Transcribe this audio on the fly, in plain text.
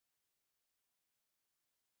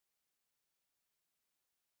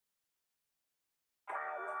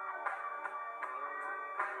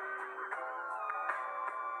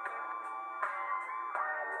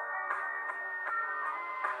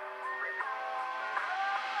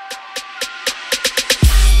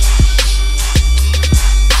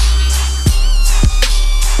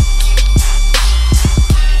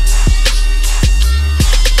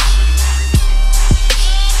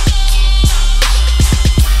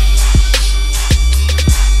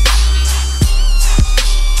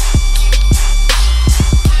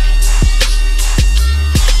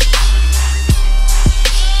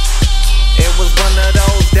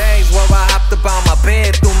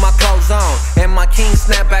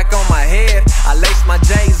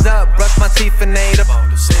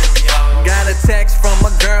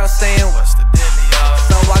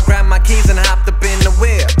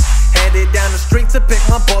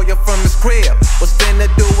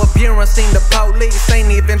appearance, seen the police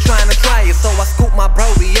ain't even trying to try it. So I scoop my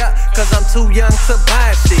brody up, cause I'm too young to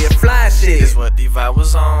buy shit. Fly shit is what Devour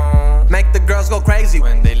was on. Make the girls go crazy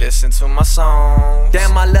when they listen to my songs.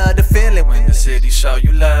 Damn, I love the feeling when the city show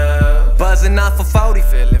you love. Buzzing off a 40,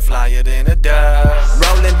 feeling flyer than a dove.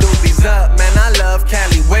 Rolling doobies up, man, I love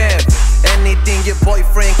Cali Webb. Anything your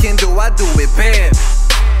boyfriend can do, I do it better.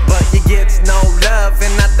 But you get no love,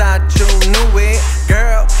 and I thought you knew it.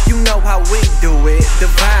 Girl, you know how we do it.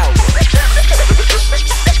 Devour.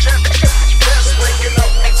 Just waking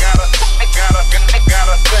up, gotta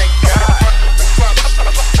thank God.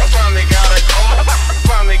 Finally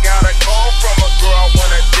got a call from a girl I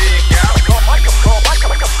wanna dig out.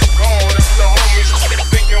 Calling up the homies,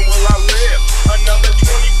 thinking will I live another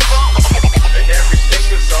 24? And everything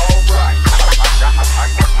is alright.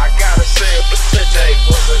 I gotta say it, but today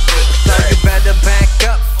was a good day. So you better back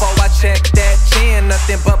up before I check that chin.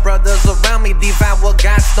 Nothing but brothers around me, Devour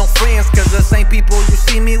got no friends. Cause the same people you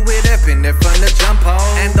see me with have been there from the jump hole.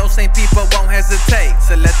 And those same people won't hesitate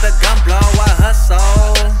to let the gun blow. I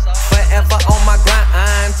hustle, forever on my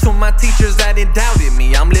grind. To my teachers that ain't doubted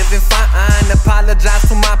me, I'm living fine. Apologize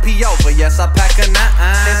to my P.O., but yes, I pack a 9.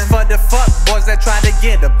 It's for the fuck boys that try to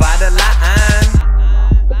get up by the line.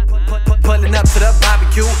 Pulling up to the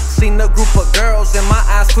barbecue, seen a group of girls and my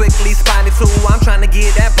eyes quickly spotted two. I'm trying to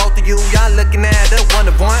get at both of you, y'all looking at a one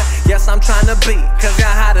of one. Yes, I'm trying to be, cause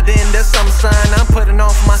y'all hotter than the summer sun. I'm putting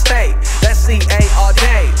on for my state, that's CA all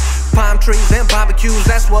day. Palm trees and barbecues,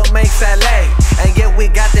 that's what makes LA. And yeah, we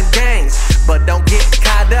got them gangs, but don't get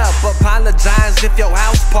caught up. Apologize if your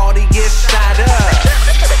house party gets shot up.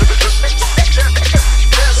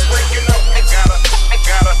 Just waking up, gotta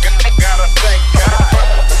thank God.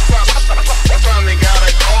 Finally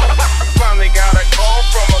got a call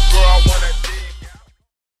from a girl I wanna dig out.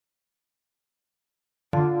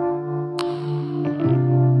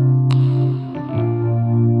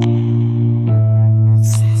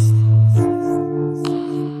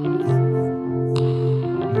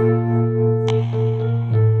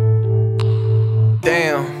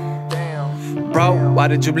 Damn, bro, why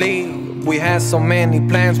did you leave? We had so many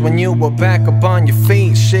plans when you were back up on your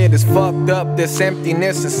feet. Shit is fucked up, this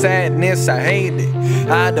emptiness and sadness, I hate it.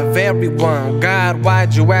 Out of everyone, God,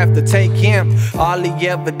 why'd you have to take him? All he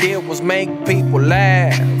ever did was make people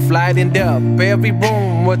laugh. Lightened up every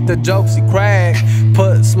room with the jokes he cracked.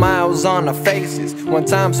 Put smiles on our faces when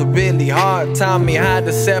times were really hard. Taught me how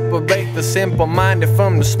to separate the simple-minded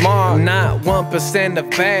from the smart. Not 1% of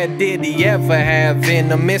bad did he ever have in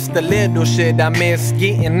him. It's the little shit I miss,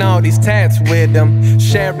 getting all these tats with him.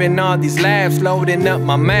 Sharing all these laughs, loading up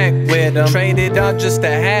my Mac with him. Traded all just to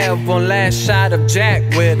have one last shot of Jack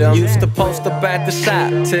with him. Used to post up at the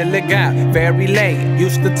shop till it got very late.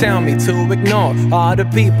 Used to tell me to ignore all the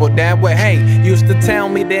people that would hate. Used to tell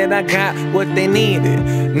me that I got what they needed.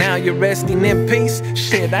 Now you're resting in peace?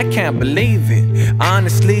 Shit, I can't believe it.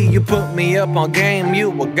 Honestly, you put me up on game,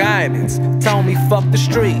 you were guidance. Told me fuck the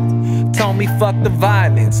street, told me fuck the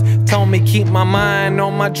violence. Told me keep my mind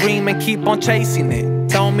on my dream and keep on chasing it.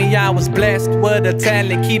 Told me I was blessed with a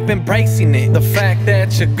talent, keep embracing it. The fact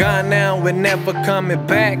that you're gone now and never coming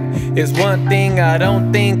back is one thing I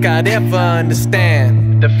don't think I'd ever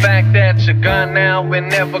understand. The fact that you're gone now and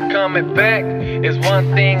never coming back is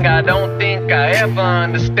one thing I don't think I ever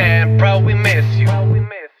understand. Bro, we miss you.